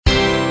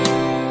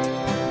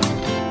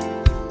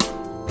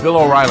Bill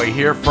O'Reilly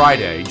here,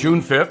 Friday,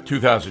 June 5th,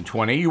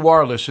 2020. You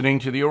are listening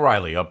to the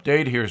O'Reilly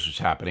Update. Here's what's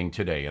happening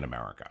today in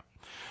America.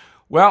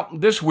 Well,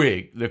 this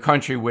week, the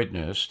country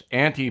witnessed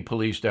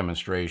anti-police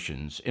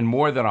demonstrations in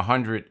more than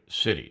 100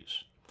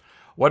 cities.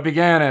 What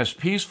began as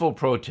peaceful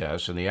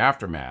protests in the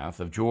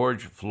aftermath of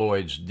George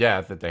Floyd's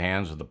death at the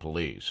hands of the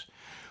police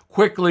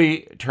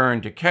quickly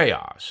turned to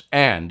chaos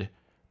and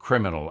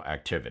criminal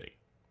activity.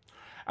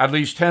 At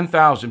least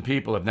 10,000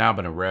 people have now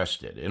been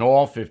arrested in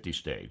all 50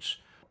 states,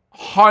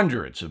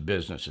 hundreds of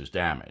businesses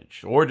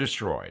damaged or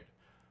destroyed,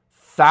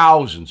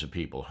 thousands of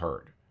people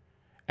hurt,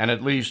 and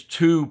at least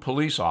 2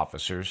 police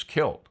officers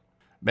killed.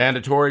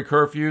 Mandatory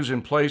curfews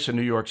in place in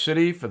New York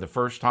City for the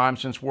first time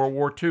since World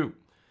War II.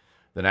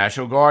 The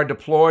National Guard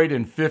deployed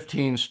in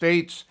 15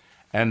 states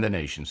and the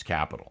nation's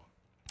capital.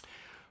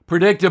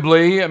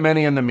 Predictably,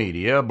 many in the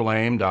media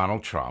blame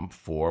Donald Trump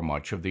for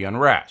much of the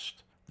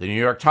unrest. The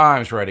New York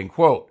Times writing,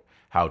 quote,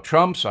 "How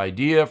Trump's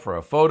idea for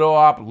a photo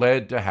op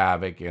led to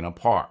havoc in a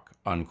park,"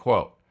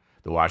 unquote.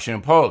 The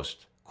Washington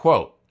Post,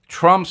 quote,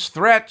 "Trump's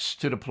threats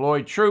to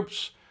deploy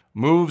troops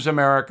moves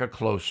America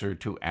closer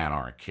to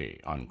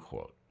anarchy,"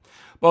 unquote.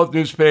 Both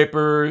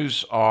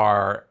newspapers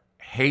are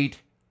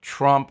hate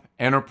Trump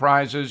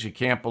enterprises. You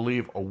can't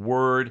believe a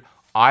word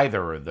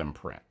either of them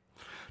print.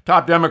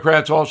 Top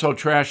Democrats also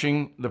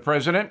trashing the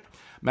president.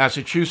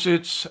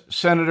 Massachusetts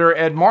Senator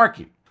Ed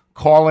Markey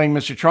calling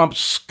Mr. Trump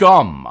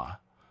scum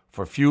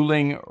for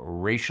fueling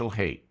racial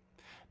hate.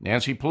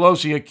 Nancy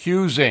Pelosi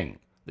accusing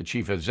the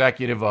chief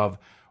executive of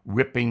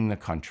ripping the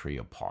country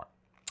apart.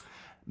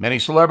 Many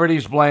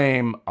celebrities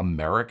blame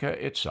America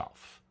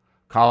itself.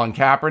 Colin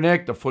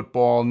Kaepernick, the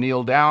football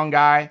kneel down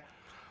guy,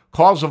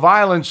 calls the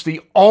violence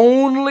the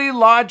only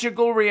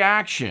logical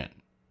reaction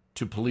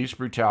to police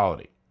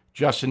brutality.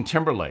 Justin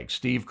Timberlake,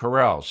 Steve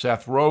Carell,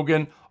 Seth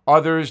Rogen,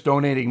 others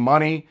donating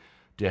money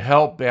to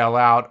help bail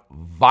out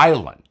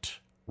violent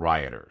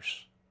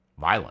rioters.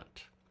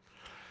 Violent.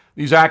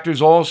 These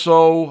actors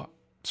also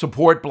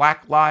support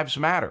Black Lives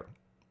Matter,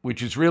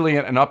 which is really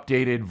an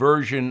updated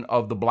version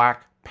of the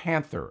Black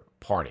Panther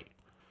Party.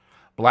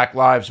 Black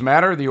Lives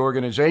Matter, the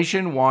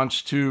organization,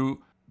 wants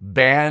to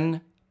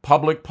ban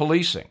public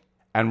policing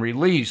and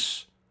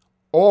release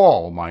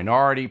all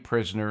minority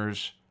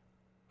prisoners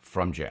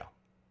from jail.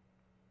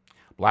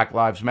 Black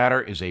Lives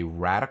Matter is a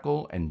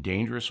radical and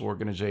dangerous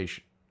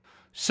organization.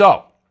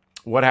 So,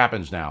 what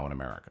happens now in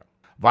America?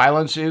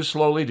 Violence is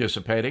slowly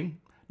dissipating.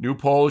 New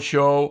polls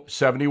show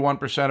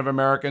 71% of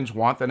Americans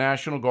want the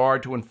National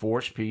Guard to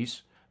enforce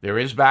peace. There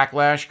is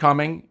backlash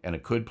coming, and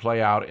it could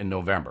play out in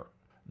November.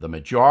 The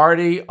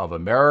majority of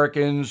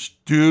Americans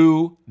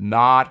do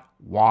not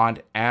want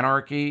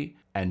anarchy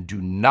and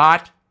do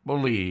not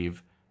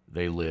believe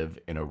they live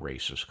in a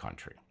racist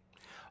country.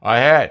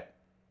 Ahead,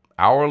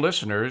 our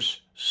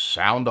listeners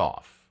sound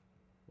off.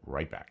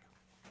 Right back.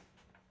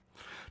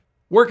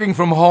 Working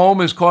from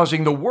home is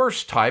causing the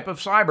worst type of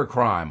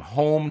cybercrime,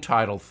 home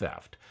title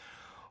theft.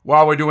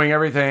 While we're doing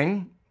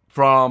everything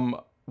from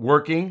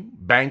working,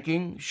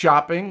 banking,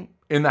 shopping,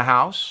 in the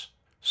house,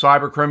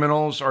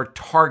 cybercriminals are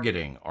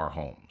targeting our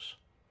homes.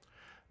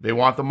 They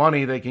want the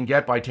money they can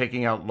get by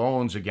taking out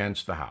loans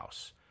against the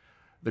house.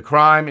 The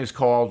crime is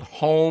called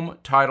home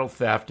title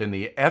theft, and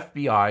the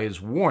FBI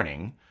is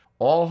warning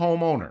all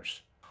homeowners.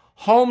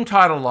 Home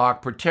Title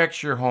Lock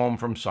protects your home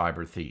from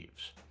cyber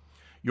thieves.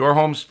 Your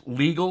home's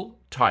legal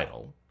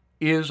title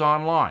is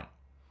online.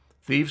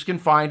 Thieves can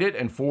find it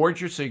and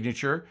forge your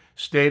signature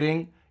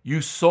stating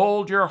you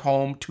sold your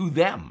home to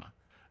them.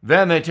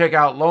 Then they take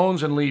out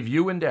loans and leave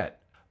you in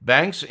debt.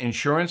 Banks,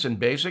 insurance, and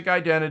basic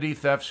identity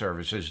theft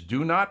services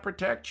do not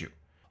protect you.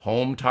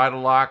 Home Title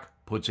Lock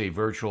puts a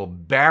virtual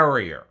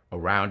barrier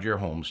around your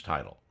home's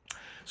title.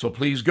 So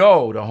please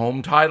go to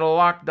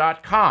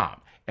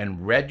HomeTitleLock.com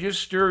and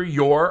register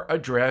your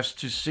address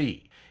to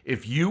see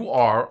if you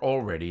are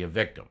already a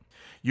victim.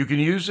 You can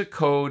use the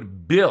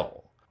code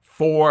BILL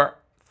for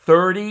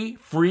 30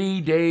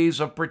 free days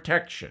of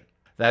protection.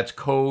 That's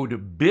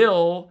code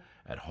BILL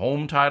at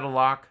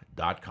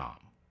HomeTitleLock.com.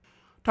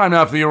 Time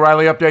now for the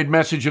O'Reilly Update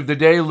message of the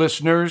day.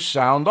 Listeners,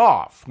 sound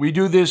off. We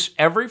do this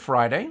every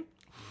Friday.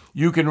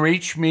 You can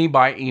reach me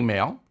by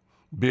email,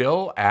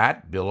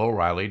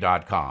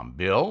 bill@BillO'Reilly.com,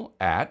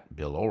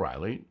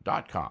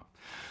 bill@BillO'Reilly.com.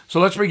 So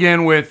let's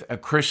begin with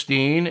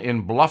Christine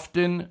in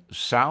Bluffton,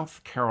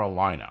 South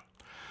Carolina.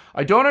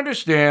 I don't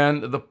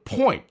understand the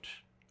point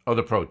of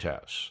the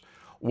protests.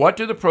 What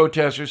do the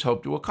protesters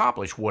hope to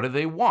accomplish? What do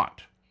they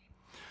want?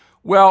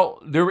 Well,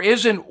 there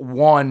isn't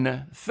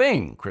one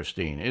thing,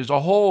 Christine. It's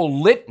a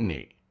whole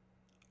litany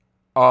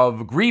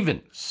of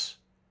grievance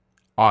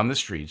on the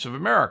streets of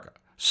America.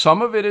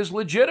 Some of it is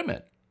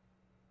legitimate,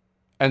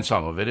 and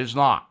some of it is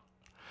not.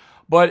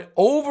 But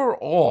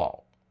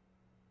overall,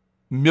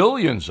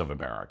 millions of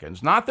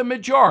Americans, not the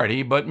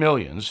majority, but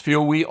millions,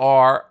 feel we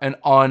are an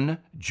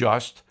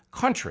unjust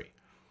country,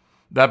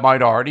 that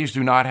minorities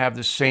do not have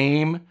the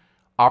same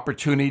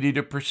opportunity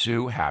to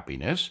pursue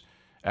happiness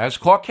as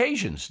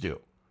Caucasians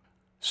do.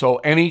 So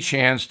any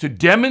chance to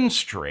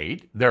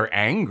demonstrate their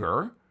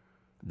anger,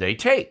 they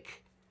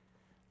take.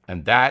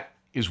 And that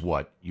is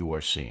what you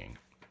are seeing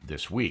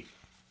this week.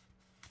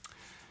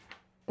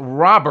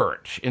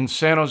 Robert in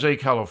San Jose,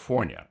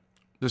 California.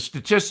 The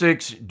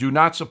statistics do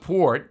not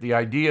support the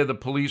idea the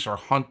police are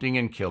hunting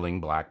and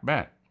killing black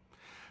men.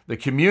 The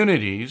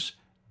communities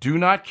do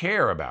not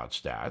care about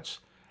stats,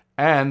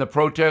 and the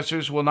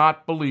protesters will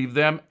not believe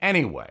them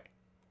anyway.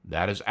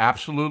 That is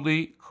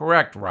absolutely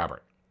correct,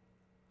 Robert.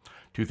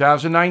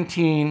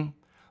 2019,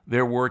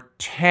 there were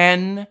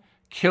 10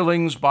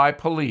 killings by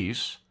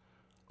police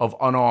of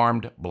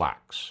unarmed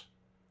blacks.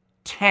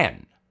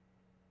 10.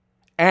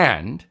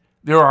 And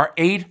there are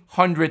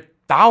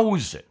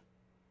 800,000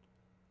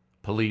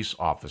 police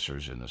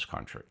officers in this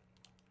country.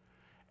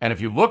 And if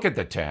you look at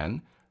the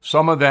 10,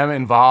 some of them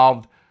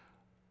involved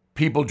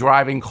people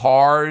driving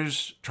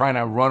cars, trying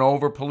to run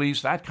over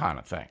police, that kind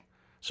of thing.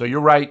 So you're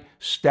right,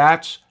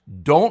 stats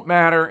don't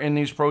matter in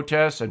these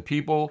protests, and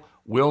people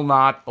will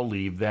not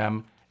believe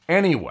them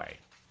anyway,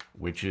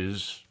 which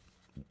is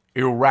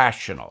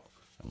irrational.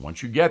 And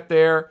once you get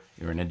there,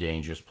 you're in a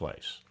dangerous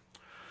place.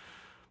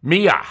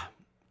 Mia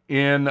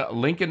in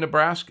Lincoln,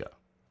 Nebraska,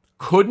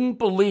 couldn't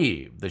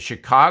believe the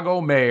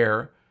Chicago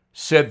mayor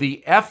said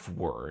the F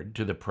word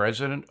to the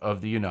President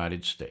of the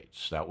United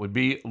States. That would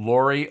be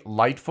Lori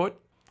Lightfoot,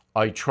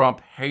 a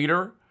Trump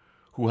hater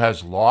who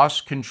has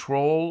lost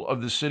control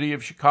of the city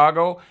of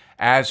Chicago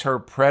as her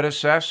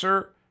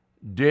predecessor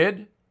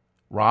did,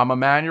 Rahm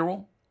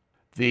Emanuel.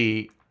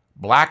 The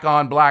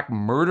black-on-black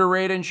murder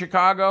rate in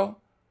Chicago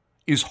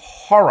is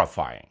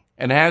horrifying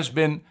and has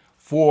been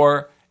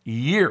for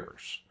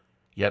years.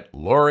 Yet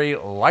Lori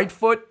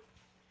Lightfoot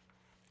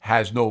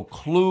has no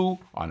clue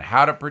on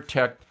how to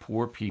protect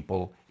poor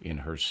people in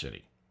her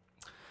city.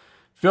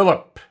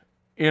 Philip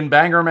in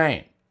Bangor,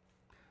 Maine.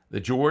 The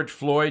George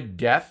Floyd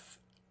death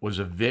was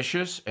a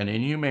vicious and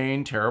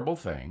inhumane, terrible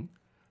thing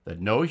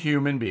that no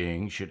human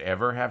being should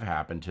ever have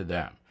happened to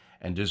them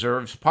and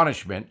deserves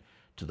punishment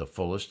to the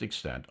fullest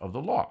extent of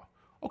the law.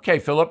 Okay,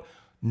 Philip,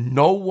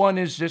 no one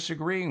is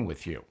disagreeing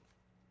with you.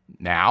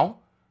 Now,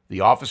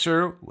 the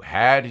officer who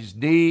had his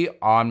knee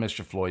on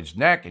Mr. Floyd's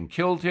neck and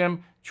killed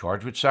him,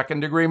 charged with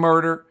second-degree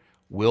murder,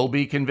 will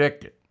be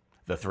convicted.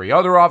 The 3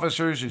 other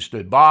officers who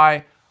stood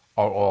by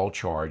are all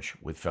charged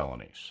with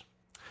felonies.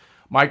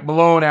 Mike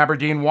Malone,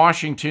 Aberdeen,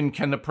 Washington.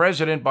 Can the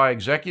president, by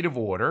executive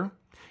order,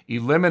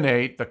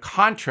 eliminate the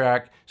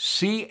contract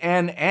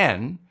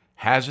CNN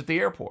has at the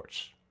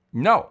airports?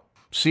 No.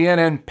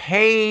 CNN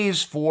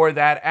pays for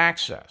that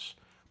access.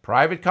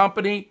 Private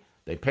company,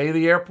 they pay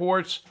the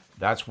airports.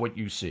 That's what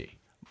you see.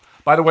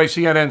 By the way,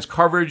 CNN's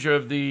coverage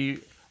of the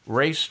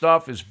race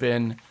stuff has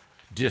been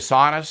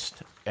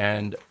dishonest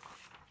and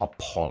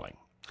appalling.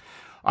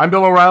 I'm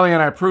Bill O'Reilly,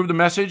 and I approve the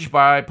message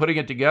by putting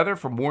it together.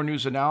 For more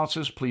news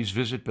analysis, please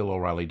visit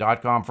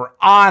BillO'Reilly.com for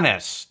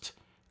honest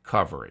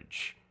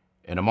coverage.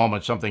 In a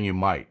moment, something you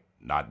might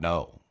not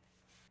know.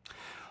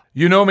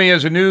 You know me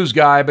as a news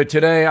guy, but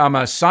today I'm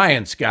a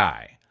science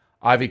guy.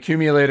 I've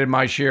accumulated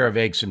my share of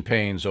aches and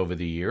pains over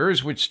the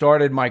years, which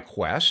started my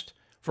quest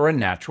for a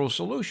natural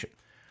solution.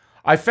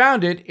 I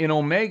found it in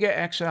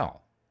Omega XL.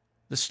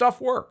 The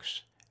stuff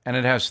works, and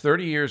it has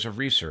 30 years of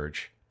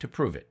research to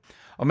prove it.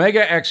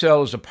 Omega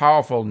XL is a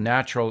powerful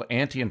natural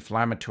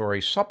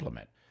anti-inflammatory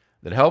supplement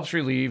that helps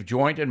relieve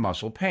joint and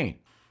muscle pain.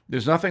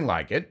 There's nothing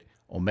like it.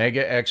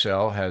 Omega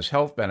XL has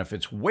health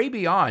benefits way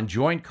beyond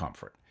joint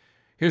comfort.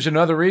 Here's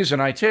another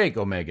reason I take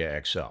Omega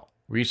XL.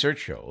 Research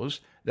shows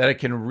that it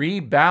can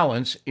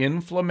rebalance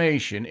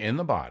inflammation in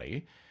the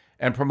body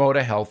and promote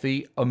a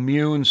healthy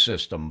immune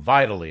system,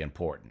 vitally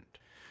important.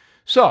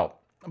 So,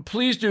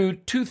 please do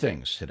 2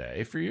 things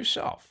today for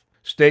yourself.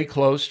 Stay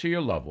close to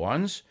your loved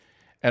ones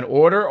and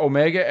order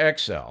Omega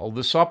XL,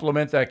 the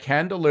supplement that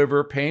can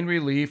deliver pain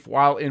relief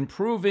while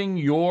improving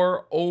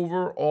your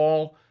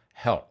overall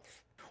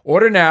health.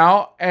 Order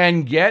now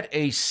and get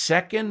a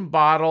second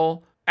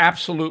bottle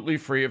absolutely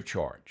free of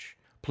charge.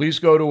 Please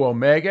go to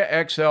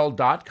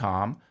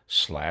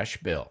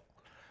omegaxl.com/bill.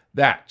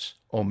 That's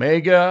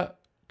omega,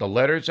 the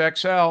letters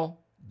xl.com/bill.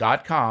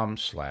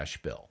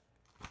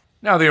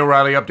 Now, the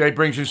O'Reilly Update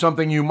brings you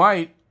something you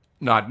might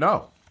not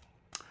know.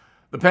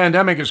 The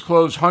pandemic has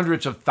closed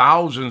hundreds of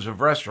thousands of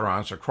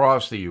restaurants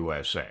across the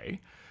USA.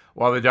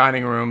 While the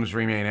dining rooms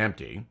remain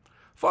empty,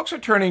 folks are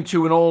turning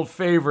to an old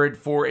favorite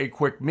for a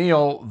quick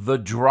meal, the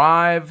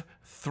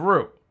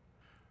drive-thru.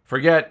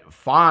 Forget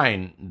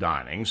fine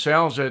dining.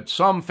 Sales at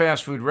some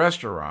fast food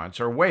restaurants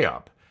are way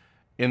up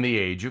in the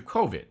age of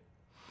COVID.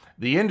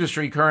 The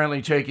industry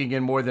currently taking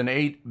in more than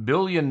 $8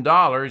 billion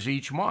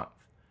each month.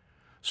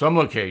 Some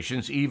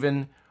locations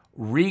even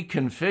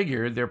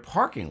reconfigured their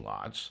parking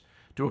lots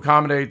to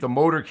accommodate the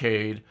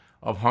motorcade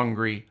of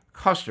hungry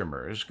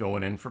customers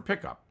going in for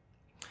pickup.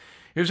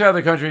 Here's how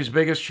the country's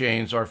biggest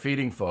chains are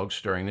feeding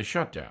folks during the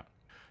shutdown.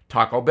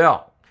 Taco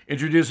Bell,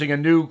 introducing a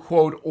new,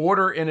 quote,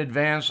 order in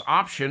advance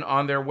option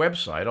on their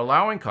website,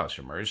 allowing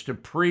customers to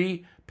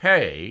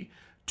prepay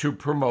to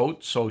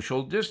promote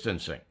social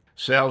distancing.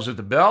 Sales at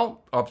the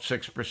Bell up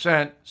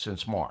 6%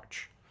 since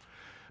March.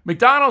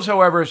 McDonald's,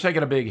 however, has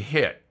taken a big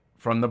hit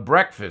from the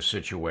breakfast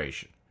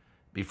situation.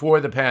 Before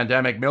the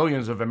pandemic,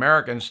 millions of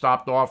Americans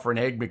stopped off for an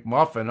Egg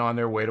McMuffin on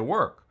their way to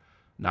work.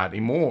 Not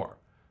anymore.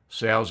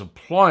 Sales have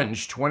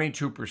plunged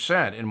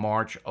 22% in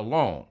March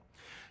alone.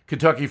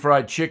 Kentucky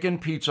Fried Chicken,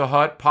 Pizza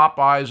Hut,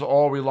 Popeyes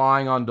all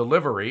relying on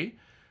delivery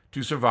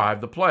to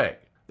survive the plague.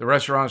 The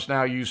restaurants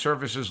now use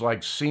services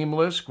like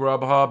Seamless,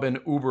 Grubhub, and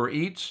Uber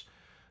Eats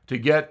to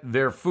get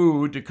their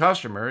food to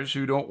customers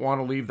who don't want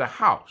to leave the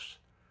house.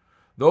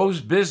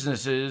 Those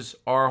businesses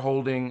are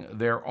holding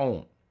their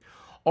own.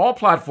 All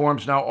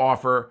platforms now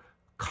offer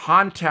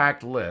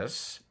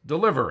contactless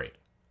delivery.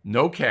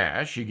 No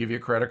cash, you give your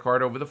credit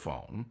card over the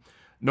phone.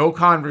 No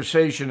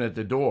conversation at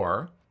the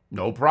door.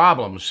 No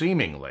problem,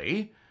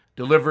 seemingly.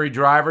 Delivery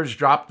drivers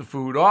drop the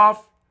food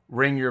off,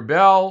 ring your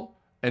bell,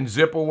 and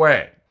zip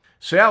away.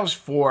 Sales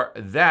for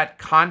that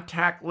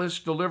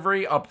contactless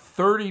delivery up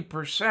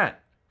 30%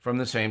 from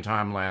the same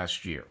time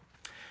last year.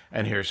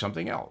 And here's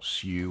something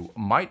else you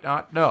might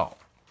not know.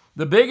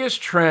 The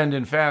biggest trend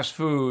in fast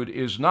food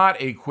is not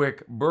a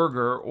quick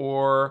burger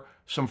or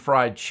some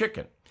fried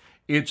chicken.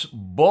 It's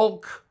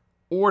bulk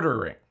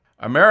ordering.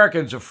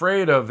 Americans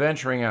afraid of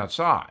venturing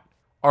outside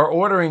are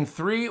ordering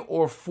 3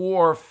 or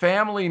 4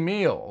 family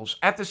meals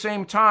at the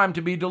same time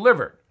to be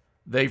delivered.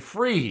 They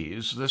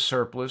freeze the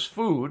surplus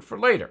food for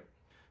later.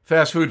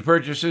 Fast food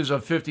purchases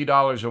of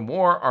 $50 or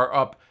more are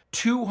up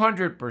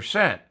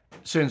 200%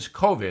 since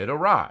COVID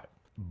arrived.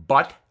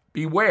 But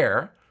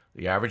beware,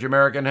 the average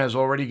American has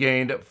already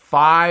gained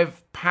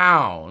 5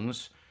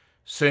 pounds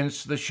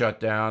since the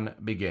shutdown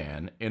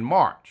began in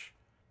March.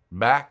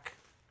 Back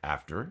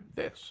after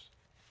this.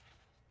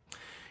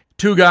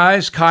 2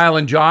 guys, Kyle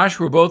and Josh,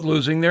 were both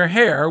losing their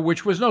hair,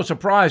 which was no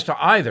surprise to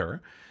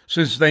either,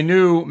 since they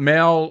knew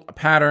male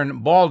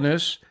pattern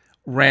baldness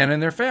ran in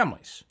their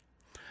families.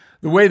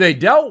 The way they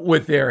dealt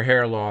with their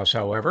hair loss,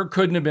 however,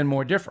 couldn't have been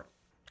more different.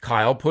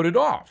 Kyle put it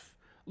off,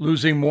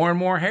 losing more and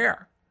more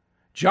hair.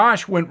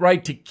 Josh went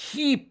right to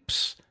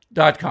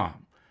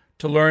Keeps.com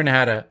to learn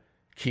how to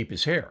keep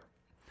his hair.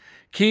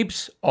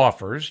 Keeps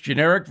offers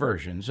generic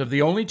versions of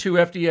the only 2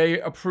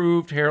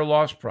 FDA-approved hair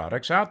loss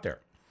products out there.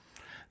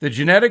 The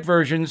genetic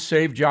versions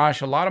saved Josh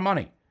a lot of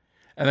money,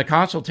 and the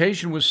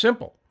consultation was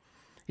simple.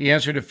 He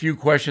answered a few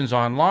questions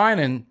online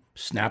and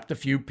snapped a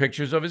few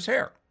pictures of his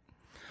hair.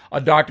 A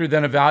doctor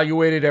then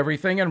evaluated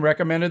everything and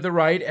recommended the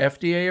right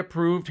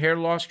FDA-approved hair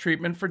loss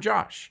treatment for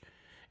Josh.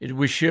 It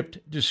was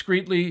shipped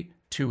discreetly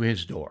to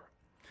his door.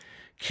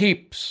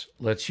 Keeps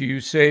lets you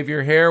save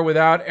your hair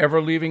without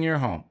ever leaving your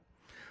home.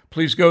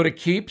 Please go to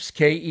Keeps,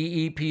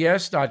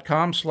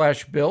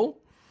 KEEPS.com/Bill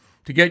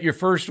to get your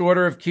first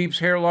order of Keeps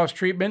hair loss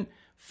treatment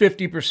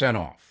 50%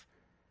 off.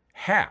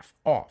 Half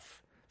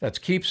off. That's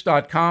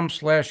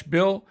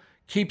Keeps.com/Bill,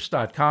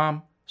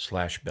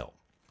 Keeps.com/Bill.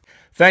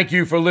 Thank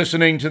you for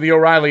listening to the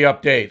O'Reilly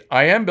Update.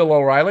 I am Bill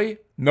O'Reilly.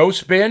 No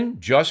spin,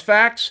 just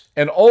facts,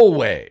 and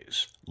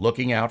always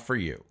looking out for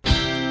you.